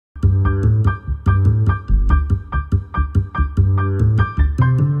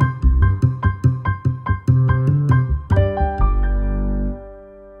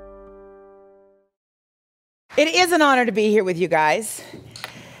It is an honor to be here with you guys.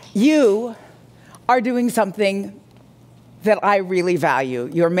 You are doing something that I really value.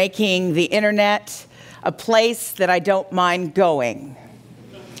 You're making the internet a place that I don't mind going.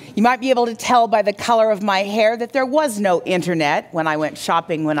 You might be able to tell by the color of my hair that there was no internet when I went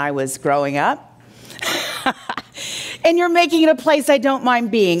shopping when I was growing up. And you're making it a place I don't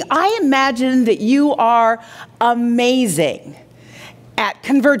mind being. I imagine that you are amazing at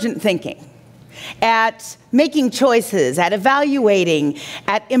convergent thinking, at making choices, at evaluating,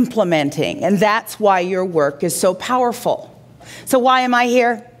 at implementing. And that's why your work is so powerful. So why am I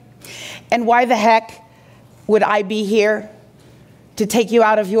here? And why the heck would I be here? To take you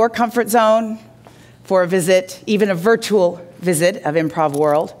out of your comfort zone for a visit, even a virtual visit of Improv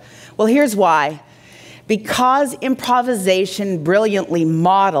World? Well, here's why. Because improvisation brilliantly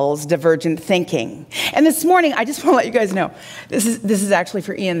models divergent thinking. And this morning, I just want to let you guys know, this is actually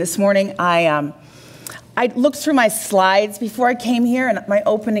for Ian. This morning, I looked through my slides before I came here, and my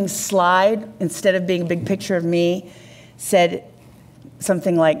opening slide, instead of being a big picture of me, said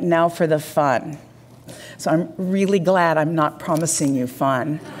something like, "Now for the fun." So I'm really glad I'm not promising you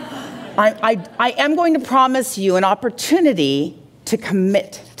fun. I am going to promise you an opportunity to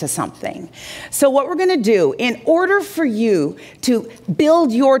commit to something. So what we're going to do, in order for you to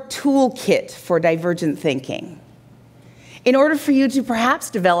build your toolkit for divergent thinking, in order for you to perhaps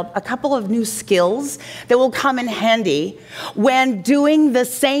develop a couple of new skills that will come in handy when doing the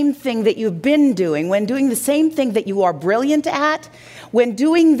same thing that you've been doing, when doing the same thing that you are brilliant at, when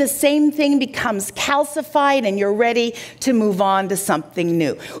doing the same thing becomes calcified and you're ready to move on to something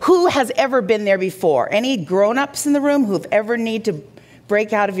new. Who has ever been there before? Any grown-ups in the room who've ever need to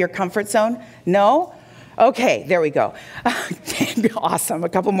break out of your comfort zone? No? Okay, there we go. Awesome, a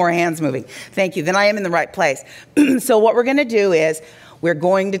couple more hands moving. Thank you, then I am in the right place. So what we're gonna do is, we're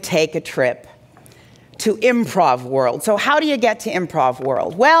going to take a trip to Improv World. So how do you get to Improv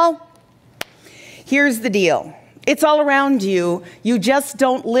World? Well, here's the deal. It's all around you. You just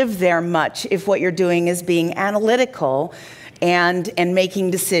don't live there much if what you're doing is being analytical and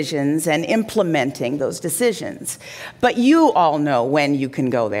making decisions and implementing those decisions. But you all know when you can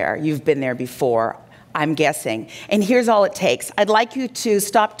go there. You've been there before, I'm guessing. And here's all it takes. I'd like you to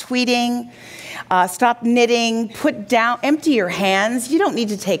stop tweeting, stop knitting, put down, empty your hands. You don't need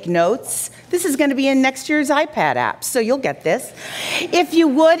to take notes. This is going to be in next year's iPad apps, so you'll get this. If you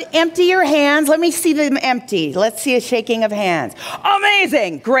would, empty your hands. Let me see them empty. Let's see a shaking of hands.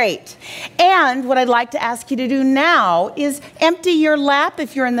 Amazing, great. And what I'd like to ask you to do now is empty your lap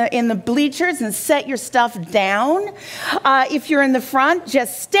if you're in the bleachers and set your stuff down. If you're in the front,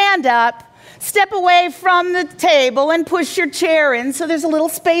 just stand up. Step away from the table and push your chair in so there's a little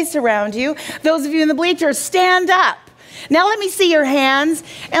space around you. Those of you in the bleachers, stand up. Now let me see your hands,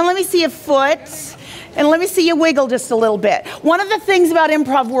 and let me see a foot, and let me see you wiggle just a little bit. One of the things about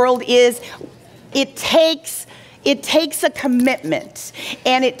Improv World is it takes a commitment,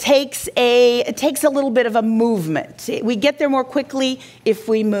 and it takes a little bit of a movement. We get there more quickly if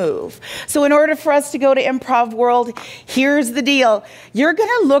we move. So in order for us to go to Improv World, here's the deal. You're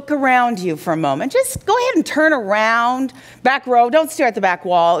gonna look around you for a moment. Just go ahead and turn around. Back row, don't stare at the back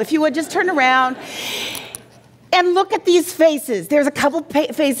wall. If you would, just turn around. And look at these faces. There's a couple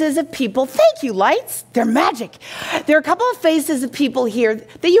faces of people. Thank you, lights. They're magic. There are a couple of faces of people here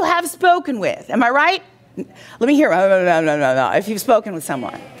that you have spoken with. Am I right? Let me hear. No. If you've spoken with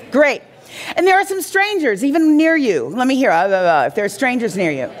someone. Great. And there are some strangers even near you. Let me hear. If there are strangers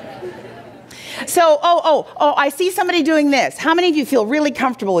near you. So, I see somebody doing this. How many of you feel really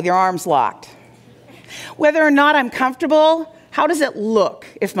comfortable with your arms locked? Whether or not I'm comfortable, how does it look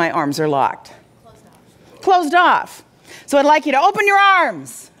if my arms are locked? Closed off. So I'd like you to open your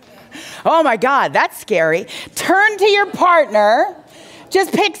arms. Oh my God, that's scary. Turn to your partner.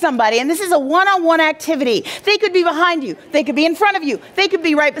 Just pick somebody, and this is a one-on-one activity. They could be behind you. They could be in front of you. They could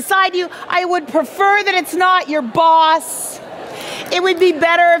be right beside you. I would prefer that it's not your boss. It would be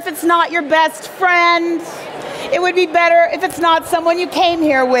better if it's not your best friend. It would be better if it's not someone you came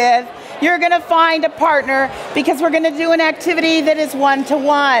here with. You're gonna find a partner because we're gonna do an activity that is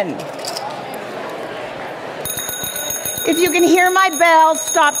one-to-one. If you can hear my bell,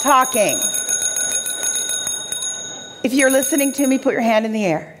 stop talking. If you're listening to me, put your hand in the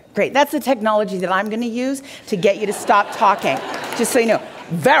air. Great, that's the technology that I'm gonna use to get you to stop talking. Just so you know,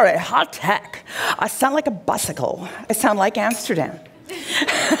 very hot tech. I sound like a bicycle. I sound like Amsterdam.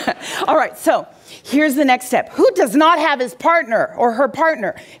 All right, so here's the next step. Who does not have his partner or her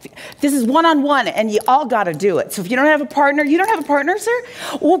partner? This is one-on-one, and you all gotta do it. So if you don't have a partner, you don't have a partner, sir?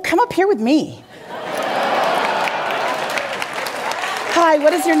 Well, come up here with me. Hi,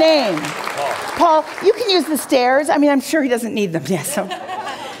 what is your name? Paul, you can use the stairs. I mean, I'm sure he doesn't need them. Yeah, so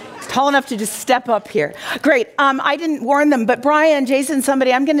tall enough to just step up here. Great. I didn't warn them, but Brian, Jason,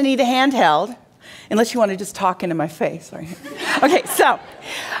 somebody, I'm going to need a handheld. Unless you want to just talk into my face. Right? Okay, so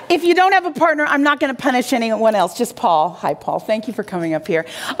if you don't have a partner, I'm not going to punish anyone else, just Paul. Hi, Paul. Thank you for coming up here.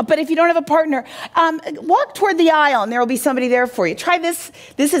 But if you don't have a partner, walk toward the aisle, and there will be somebody there for you. Try this.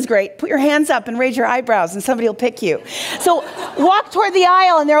 This is great. Put your hands up and raise your eyebrows, and somebody will pick you. So walk toward the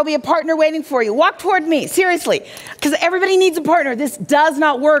aisle, and there will be a partner waiting for you. Walk toward me, seriously, because everybody needs a partner. This does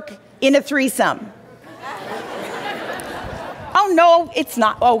not work in a threesome. Oh, no, it's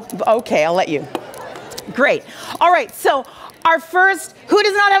not. Oh, okay, I'll let you. Great. All right, so our first, who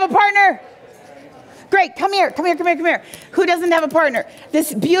does not have a partner? Great, come here. Who doesn't have a partner?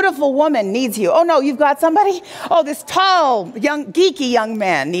 This beautiful woman needs you. Oh no, you've got somebody? Oh, this tall, geeky young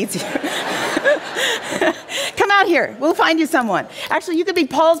man needs you. Come out here, we'll find you someone. Actually, you could be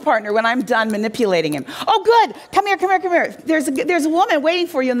Paul's partner when I'm done manipulating him. Oh good, come here. There's a woman waiting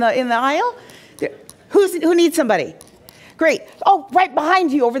for you in the aisle. Who needs somebody? Great. Oh, right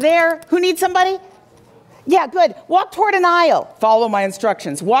behind you over there. Who needs somebody? Yeah, good. Walk toward an aisle. Follow my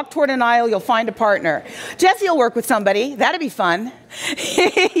instructions. Walk toward an aisle, you'll find a partner. Jesse will work with somebody. That'd be fun.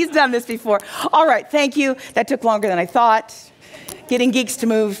 He's done this before. All right, thank you. That took longer than I thought. Getting geeks to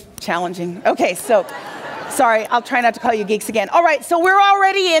move, challenging. Okay, so, sorry, I'll try not to call you geeks again. All right, so we're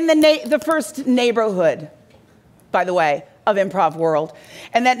already in the first neighborhood, by the way, of Improv World.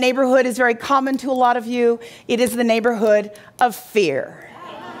 And that neighborhood is very common to a lot of you. It is the neighborhood of fear.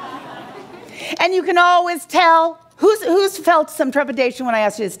 And you can always tell who's felt some trepidation when I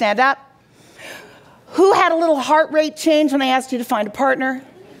asked you to stand up? Who had a little heart rate change when I asked you to find a partner?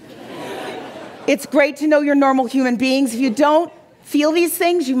 It's great to know you're normal human beings. If you don't feel these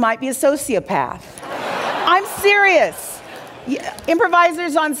things, you might be a sociopath. I'm serious.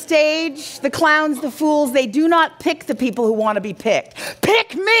 Improvisers on stage, the clowns, the fools, they do not pick the people who want to be picked.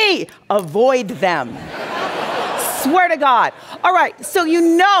 Pick me! Avoid them. Swear to God. All right, so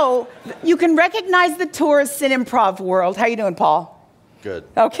you can recognize the tourists in Improv World. How you doing, Paul? Good.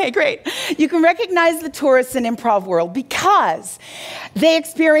 Okay, great. You can recognize the tourists in Improv World because they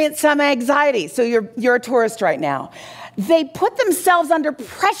experience some anxiety. So you're a tourist right now. They put themselves under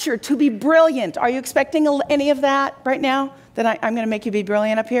pressure to be brilliant. Are you expecting any of that right now? That I'm going to make you be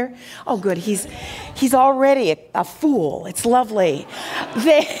brilliant up here? Oh, good. He's already a fool. It's lovely.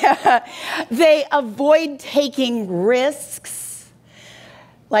 They avoid taking risks.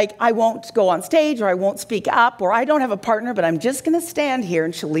 Like, I won't go on stage, or I won't speak up, or I don't have a partner, but I'm just going to stand here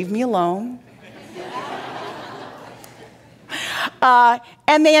and she'll leave me alone.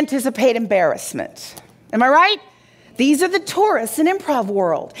 And they anticipate embarrassment. Am I right? These are the tourists in Improv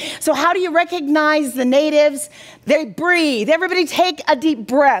World. So how do you recognize the natives? They breathe. Everybody take a deep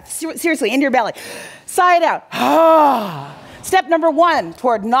breath. Seriously, into your belly. Sigh it out. Step number 1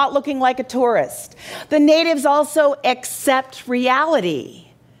 toward not looking like a tourist. The natives also accept reality.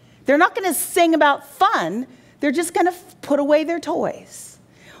 They're not going to sing about fun. They're just going to put away their toys.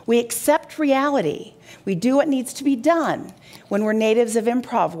 We accept reality. We do what needs to be done when we're natives of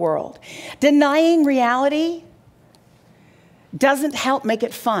Improv World. Denying reality doesn't help make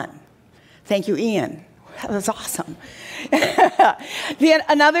it fun. Thank you, Ian. That was awesome.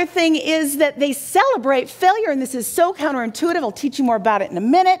 Another thing is that they celebrate failure, and this is so counterintuitive. I'll teach you more about it in a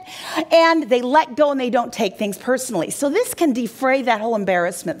minute. And they let go and they don't take things personally. So this can defray that whole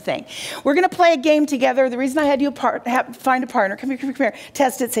embarrassment thing. We're going to play a game together. The reason I had you find a partner, come here.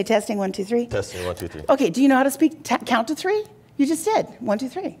 Test it. Say testing, 1, 2, 3. Testing, 1, 2, 3. Okay, do you know how to count to 3? You just did. 1, 2,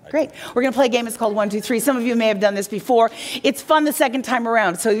 3. Great. We're going to play a game. It's called 1, 2, 3. Some of you may have done this before. It's fun the second time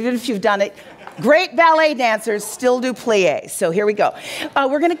around. So even if you've done it, great ballet dancers still do plie. So here we go.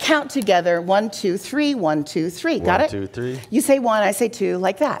 We're going to count together. 1, 2, 3. 1, 2, 3. Got it? 1, 2, 3. You say 1. I say 2.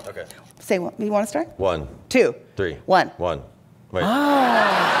 Like that. Okay. Say 1. You want to start? 1, 2, 3, 1. 1. Wait.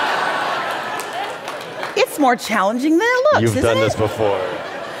 It's more challenging than it looks. You've done this before.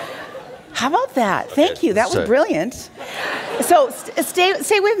 How about that? Okay, Thank you. That was sure. Brilliant. So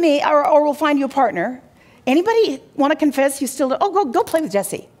stay with me, or we'll find you a partner. Anybody want to confess you still do? Oh, go play with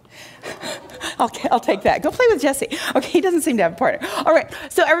Jesse. I'll take that. Go play with Jesse. Okay, he doesn't seem to have a partner. All right,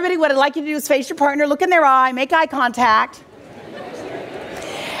 so everybody, what I'd like you to do is face your partner, look in their eye, make eye contact.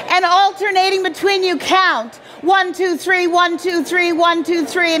 And alternating between you, count 1, 2, 3, 1, 2, 3, 1, 2,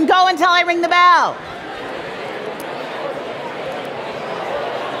 3, and go until I ring the bell.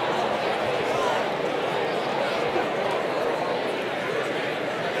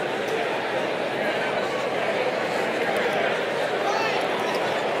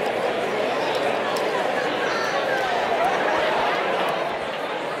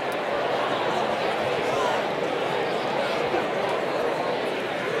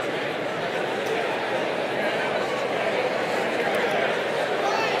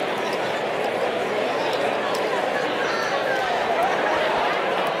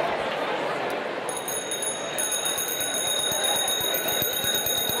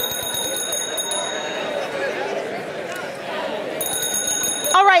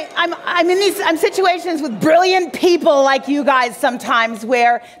 right, I'm situations with brilliant people like you guys sometimes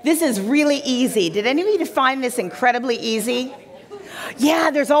where this is really easy. Did any of you find this incredibly easy? Yeah,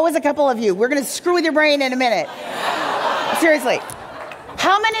 there's always a couple of you. We're going to screw with your brain in a minute. Seriously.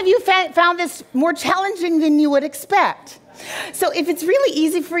 How many of you found this more challenging than you would expect? So if it's really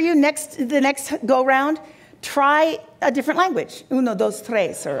easy for you the next go-round, try a different language. Uno, dos,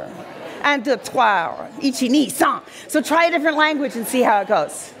 tres, or un, deux, trois, or ichi, ni, san. So try a different language and see how it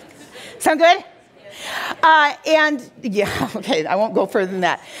goes. Sound good? And yeah, okay, I won't go further than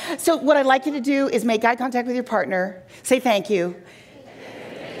that. So what I'd like you to do is make eye contact with your partner, say thank you.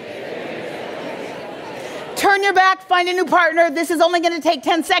 Turn your back, find a new partner. This is only going to take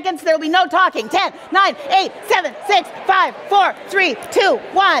 10 seconds. There will be no talking. 10, 9, 8, 7, 6, 5, 4, 3, 2,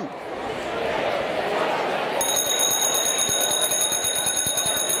 1.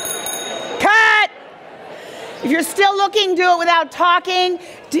 Cut! If you're still looking, do it without talking.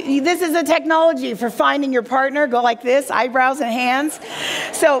 This is a technology for finding your partner. Go like this, eyebrows and hands.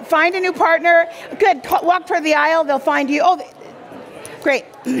 So find a new partner. Good, walk toward the aisle. They'll find you. Oh, great.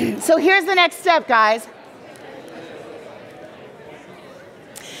 So here's the next step, guys.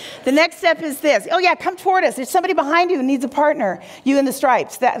 The next step is this. Oh yeah, come toward us. There's somebody behind you who needs a partner. You in the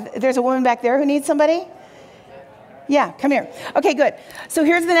stripes. There's a woman back there who needs somebody? Yeah, come here. Okay, good. So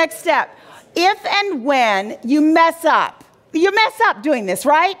here's the next step. If and when you mess up doing this,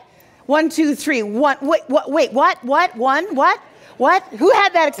 right? 1, 2, 3, 1. Wait, what? One, what? Who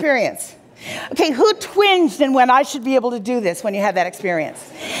had that experience? Okay, who twinged and when I should be able to do this when you have that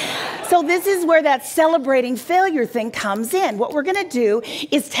experience? So this is where that celebrating failure thing comes in. What we're going to do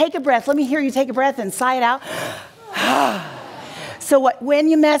is take a breath. Let me hear you take a breath and sigh it out. So when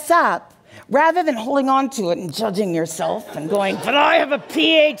you mess up, rather than holding on to it and judging yourself and going, but I have a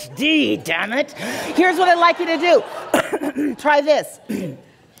PhD, damn it. Here's what I'd like you to do. Try this.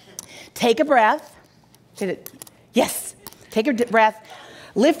 Take a breath. Yes. Take a breath.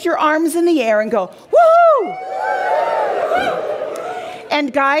 Lift your arms in the air and go, woo!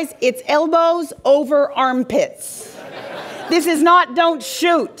 And guys, it's elbows over armpits. This is not don't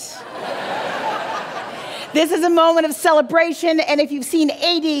shoot. This is a moment of celebration, and if you've seen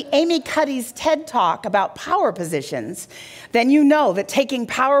Amy Cuddy's TED Talk about power positions, then you know that taking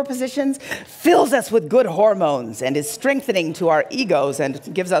power positions fills us with good hormones and is strengthening to our egos and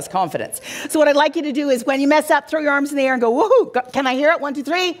gives us confidence. So what I'd like you to do is when you mess up, throw your arms in the air and go, woohoo! Can I hear it? 1, 2,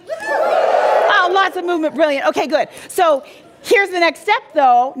 3. Oh, lots of movement, brilliant. Okay, good. So here's the next step,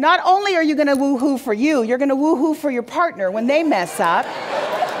 though. Not only are you going to woohoo for you, you're going to woohoo for your partner when they mess up.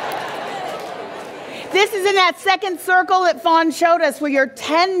 This is in that second circle that Fawn showed us where you're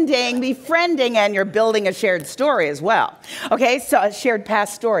tending, befriending, and you're building a shared story as well. Okay, so a shared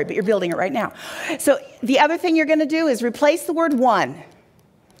past story, but you're building it right now. So the other thing you're going to do is replace the word one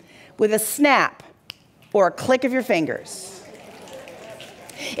with a snap or a click of your fingers.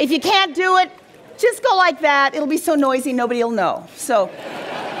 If you can't do it, just go like that. It'll be so noisy, nobody will know. So,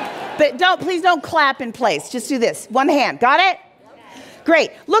 but please don't clap in place. Just do this. One hand. Got it?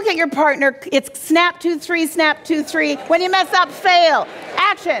 Great. Look at your partner. It's snap, 2, 3, snap, 2, 3. When you mess up, fail.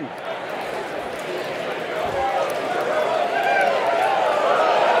 Action.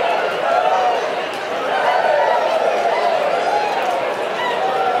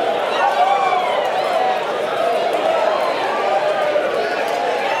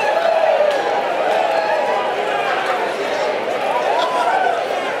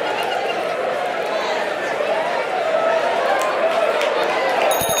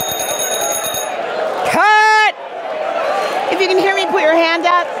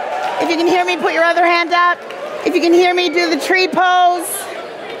 If you can hear me, put your other hand up. If you can hear me, do the tree pose.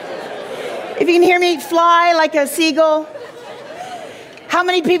 If you can hear me, fly like a seagull. How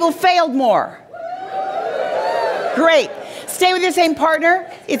many people failed more? Great. Stay with your same partner.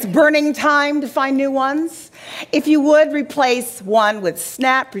 It's burning time to find new ones. If you would, replace 1 with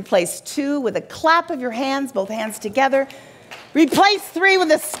snap. Replace 2 with a clap of your hands, both hands together. Replace 3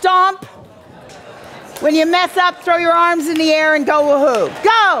 with a stomp. When you mess up, throw your arms in the air and go woohoo.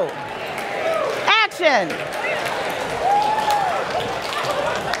 Go! Action!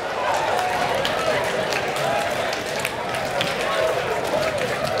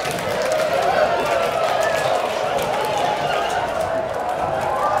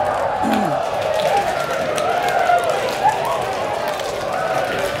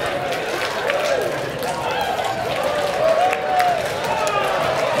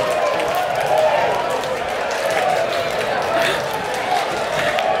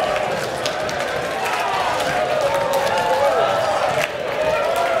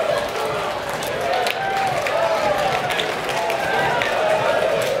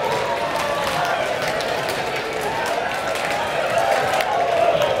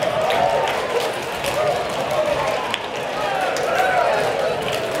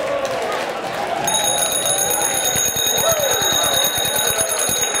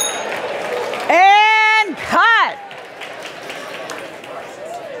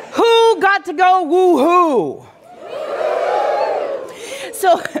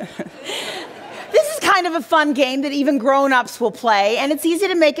 This is kind of a fun game that even grown-ups will play, and it's easy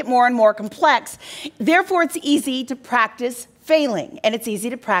to make it more and more complex. Therefore, it's easy to practice failing, and it's easy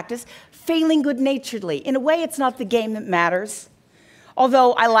to practice failing good-naturedly. In a way, it's not the game that matters.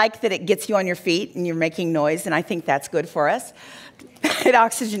 Although I like that it gets you on your feet and you're making noise, and I think that's good for us. It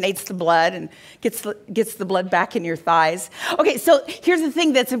oxygenates the blood and gets the blood back in your thighs. Okay, so here's the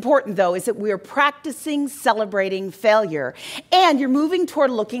thing that's important, though, is that we are practicing celebrating failure. And you're moving toward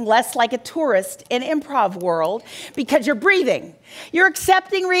looking less like a tourist in Improv World because you're breathing. You're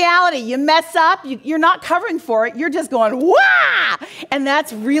accepting reality. You mess up, you're not covering for it. You're just going, wah! And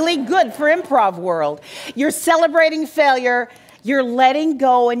that's really good for Improv World. You're celebrating failure. You're letting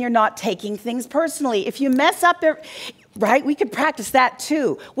go, and you're not taking things personally. If you mess up, right, we could practice that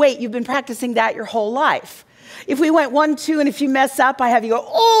too. Wait, you've been practicing that your whole life. If we went 1, 2, and if you mess up, I have you go,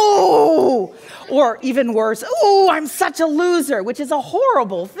 oh, or even worse, oh, I'm such a loser, which is a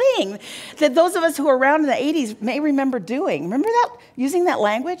horrible thing that those of us who were around in the 80s may remember doing. Remember that, using that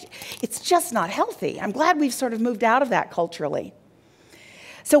language? It's just not healthy. I'm glad we've sort of moved out of that culturally.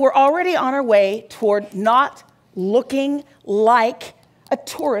 So we're already on our way toward not looking like a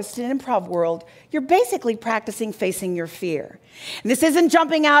tourist in Improv World. You're basically practicing facing your fear. And this isn't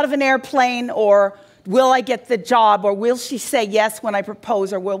jumping out of an airplane or will I get the job or will she say yes when I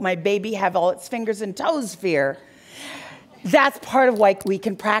propose or will my baby have all its fingers and toes fear. That's part of why we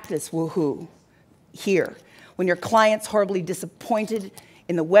can practice woohoo here. When your client's horribly disappointed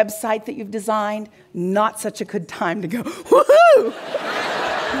in the website that you've designed, not such a good time to go woohoo!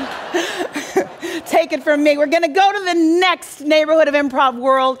 Take it from me. We're going to go to the next neighborhood of Improv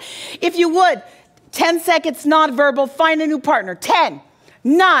World. If you would, 10 seconds nonverbal, find a new partner. 10,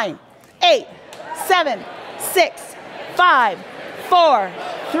 9, 8, 7, 6, 5, 4,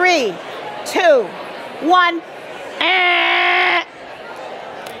 3, 2, 1.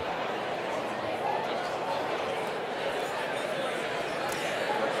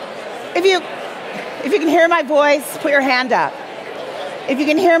 If you can hear my voice, put your hand up. If you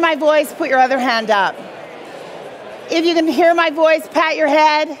can hear my voice, put your other hand up. If you can hear my voice, pat your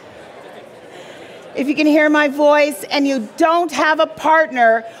head. If you can hear my voice and you don't have a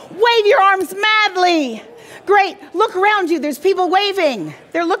partner, wave your arms madly. Great, look around you, there's people waving.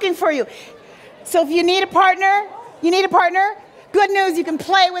 They're looking for you. So if you need a partner, good news, you can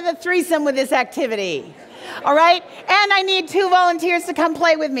play with a threesome with this activity. All right? And I need 2 volunteers to come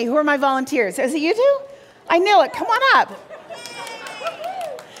play with me. Who are my volunteers? Is it you two? I knew it, come on up.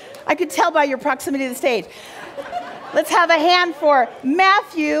 I could tell by your proximity to the stage. Let's have a hand for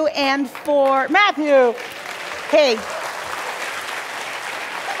Matthew and for Matthew. Hey.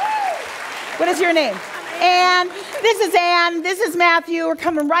 What is your name? Anne. This is Anne. This is Matthew. We're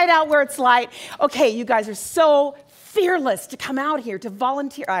coming right out where it's light. Okay, you guys are so fearless to come out here to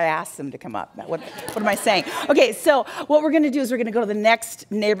volunteer. I asked them to come up. What am I saying? Okay, so what we're going to do is we're going to go to the next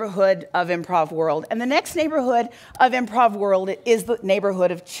neighborhood of Improv World. And the next neighborhood of Improv World is the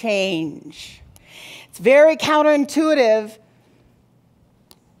neighborhood of change. It's very counterintuitive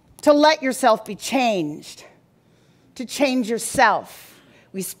to let yourself be changed, to change yourself.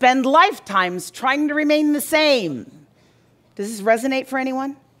 We spend lifetimes trying to remain the same. Does this resonate for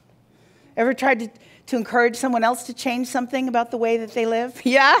anyone? Ever tried to encourage someone else to change something about the way that they live?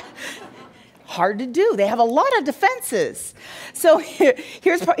 Yeah? Hard to do. They have a lot of defenses. So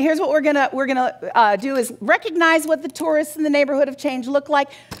here's what we're gonna do is recognize what the tourists in the neighborhood of change look like.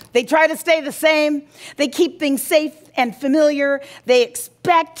 They try to stay the same. They keep things safe and familiar. They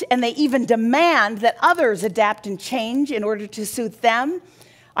expect and they even demand that others adapt and change in order to suit them.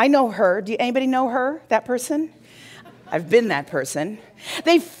 I know her. Do anybody know her, that person? I've been that person.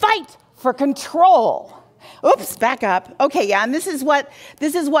 They fight for control. Oops, back up. Okay, yeah, and this is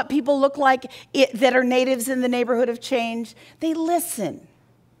what people look like that are natives in the neighborhood of change. They listen.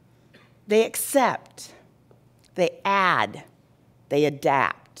 They accept. They add. They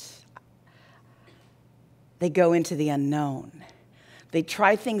adapt. They go into the unknown. They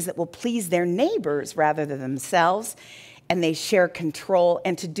try things that will please their neighbors rather than themselves, and they share control.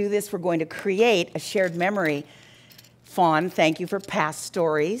 And to do this, we're going to create a shared memory. Fawn, thank you for past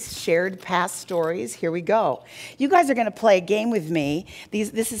stories, shared past stories. Here we go. You guys are going to play a game with me.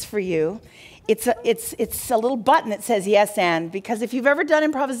 This is for you. It's a little button that says yes and, because if you've ever done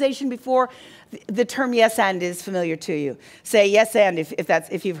improvisation before, the term yes and is familiar to you. Say yes and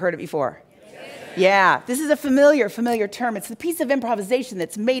if you've heard it before. Yeah, this is a familiar term. It's the piece of improvisation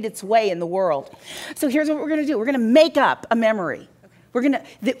that's made its way in the world. So here's what we're going to do. We're going to make up a memory. We're going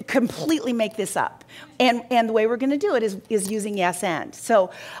to completely make this up. And the way we're going to do it is using yes and.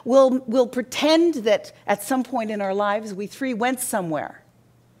 So we'll pretend that at some point in our lives we 3 went somewhere.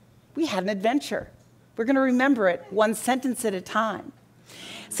 We had an adventure. We're going to remember it one sentence at a time.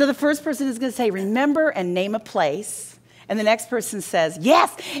 So the first person is going to say, remember and name a place. And the next person says,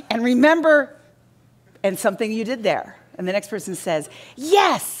 yes, and remember, and something you did there. And the next person says,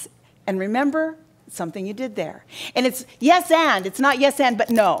 yes, and remember something you did there. And it's yes and, it's not yes and, but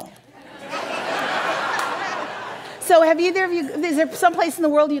no. So have either of you, is there some place in the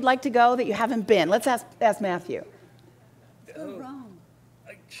world you'd like to go that you haven't been? Let's ask Matthew. Rome.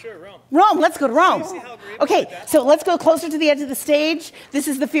 Sure, Rome. Rome, let's go to Rome. Okay, so let's go closer to the edge of the stage. This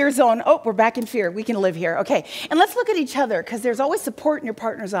is the fear zone. Oh, we're back in fear. We can live here. Okay, and let's look at each other because there's always support in your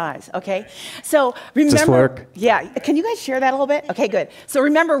partner's eyes, okay? So remember. Does this work? Yeah, can you guys share that a little bit? Okay, good. So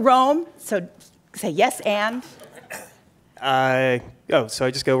remember Rome. So say yes and. So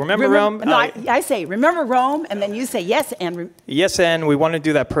I just go, remember Rome? No, I say, remember Rome, and then you say yes and. Yes, and we wanted to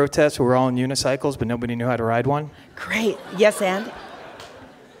do that protest where we're all on unicycles, but nobody knew how to ride one. Great. Yes and.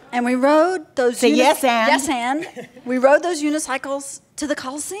 And we rode those. Say yes and. Yes and. We rode those unicycles to the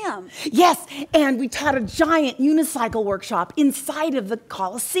Coliseum. Yes, and we taught a giant unicycle workshop inside of the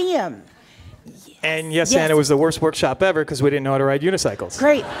Coliseum. Yes. And yes, and it was the worst workshop ever because we didn't know how to ride unicycles.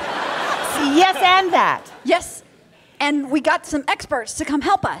 Great. See, yes and that. Yes. And we got some experts to come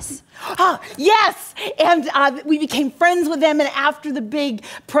help us. Yes, and we became friends with them, and after the big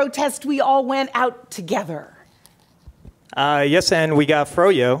protest, we all went out together. Yes, and we got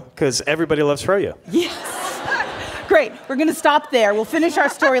froyo, because everybody loves froyo. Yes. Great, we're going to stop there. We'll finish our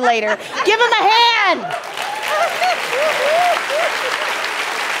story later. Give them a hand.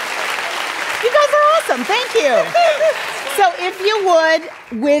 You guys are awesome, thank you. So if you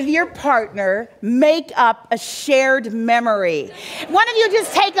would, with your partner, make up a shared memory. One of you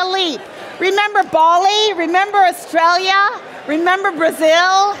just take a leap. Remember Bali? Remember Australia? Remember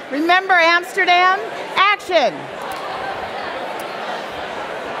Brazil? Remember Amsterdam? Action.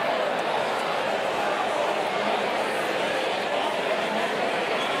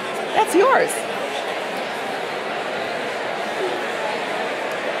 That's yours.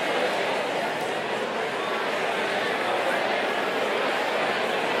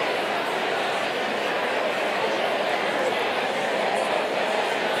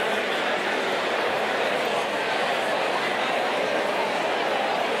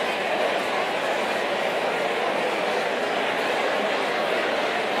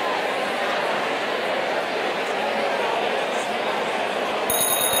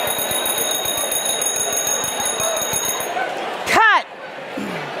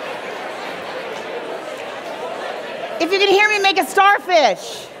 If you can hear me, make a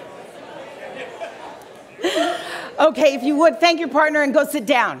starfish. Okay, if you would, thank your partner and go sit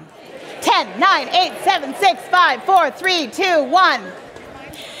down. 10, 9, 8, 7, 6, 5, 4, 3, 2, 1.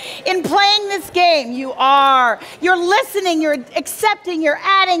 In playing this game, you're listening, you're accepting, you're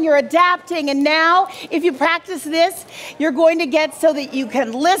adding, you're adapting, and now, if you practice this, you're going to get so that you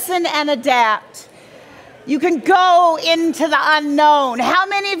can listen and adapt. You can go into the unknown. How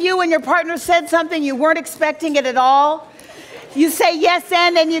many of you, when your partner said something, you weren't expecting it at all? You say yes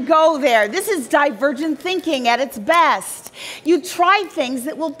and you go there. This is divergent thinking at its best. You try things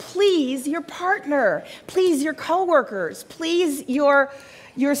that will please your partner, please your coworkers, please your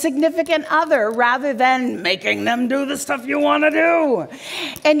significant other, rather than making them do the stuff you want to do.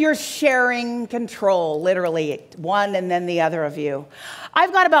 And you're sharing control, literally, one and then the other of you.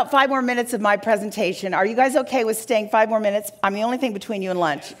 I've got about 5 more minutes of my presentation. Are you guys okay with staying 5 more minutes? I'm the only thing between you and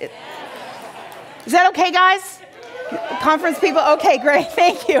lunch. Is that okay, guys? Conference people? Okay, great,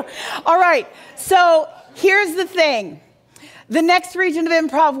 thank you. All right, so here's the thing. The next region of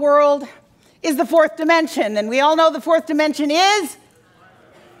Improv World is the 4th dimension, and we all know the 4th dimension is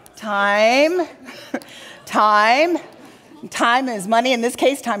time. Time is money. In this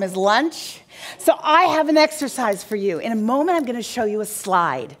case, time is lunch. So I have an exercise for you. In a moment, I'm going to show you a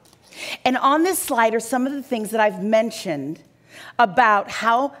slide. And on this slide are some of the things that I've mentioned about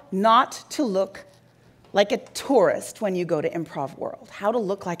how not to look like a tourist when you go to Improv World, how to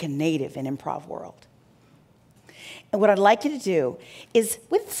look like a native in Improv World. And what I'd like you to do is,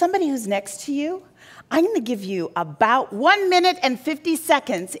 with somebody who's next to you, I'm going to give you about 1 minute and 50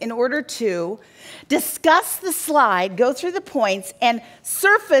 seconds in order to discuss the slide, go through the points, and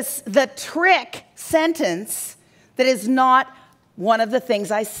surface the trick sentence that is not one of the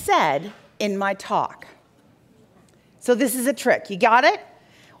things I said in my talk. So this is a trick. You got it?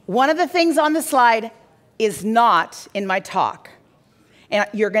 One of the things on the slide is not in my talk. And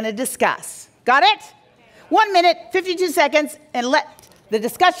you're going to discuss. Got it? 1 minute, 52 seconds, and let the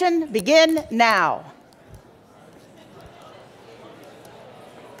discussion begin now.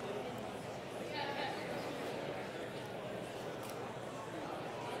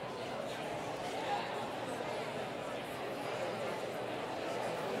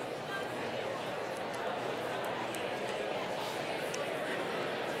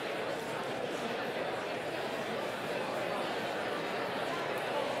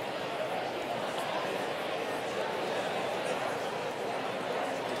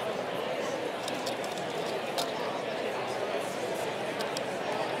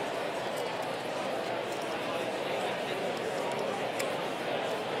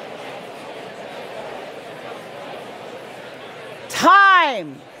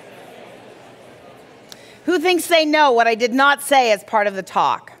 time. Who thinks they know what I did not say as part of the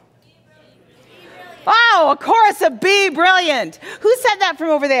talk? Oh, a chorus of be brilliant. Who said that from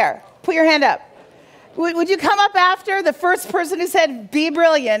over there? Put your hand up. Would you come up after the first person who said be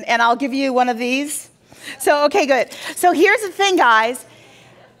brilliant, and I'll give you one of these? So, okay, good. So here's the thing, guys.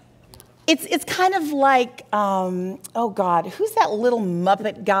 It's kind of like, oh God, who's that little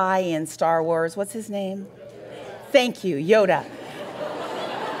Muppet guy in Star Wars? What's his name? Thank you, Yoda.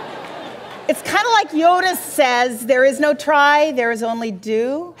 It's kind of like Yoda says, there is no try, there is only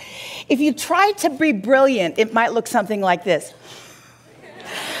do. If you try to be brilliant, it might look something like this.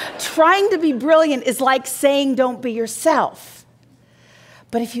 Trying to be brilliant is like saying don't be yourself.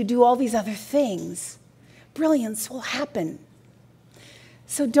 But if you do all these other things, brilliance will happen.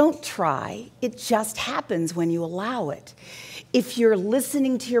 So don't try, it just happens when you allow it. If you're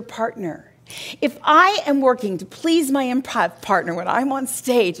listening to your partner, if I am working to please my improv partner when I'm on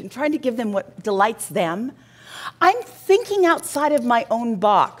stage and trying to give them what delights them, I'm thinking outside of my own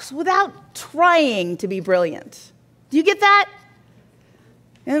box without trying to be brilliant. Do you get that?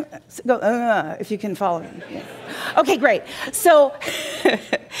 If you can follow me. Yeah. Okay, great. So,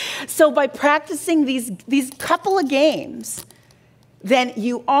 so by practicing these couple of games, then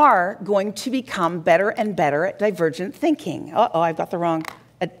you are going to become better and better at divergent thinking. Uh-oh, I've got the wrong,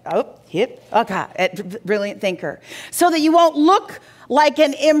 at brilliant thinker. So that you won't look like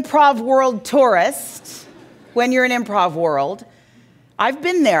an Improv World tourist when you're in Improv World. I've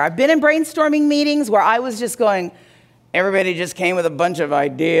been there. I've been in brainstorming meetings where I was just going, everybody just came with a bunch of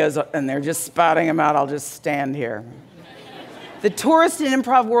ideas and they're just spouting them out. I'll just stand here. The tourist in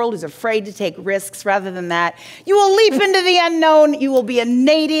Improv World is afraid to take risks. Rather than that, you will leap into the unknown. You will be a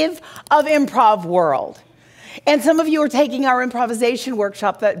native of Improv World. And some of you are taking our improvisation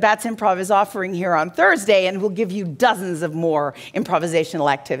workshop that Bats Improv is offering here on Thursday, and we'll give you dozens of more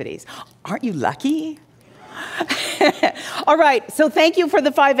improvisational activities. Aren't you lucky? All right, so thank you for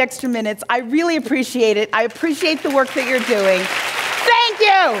the 5 extra minutes. I really appreciate it. I appreciate the work that you're doing. Thank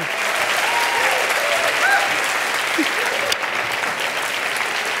you.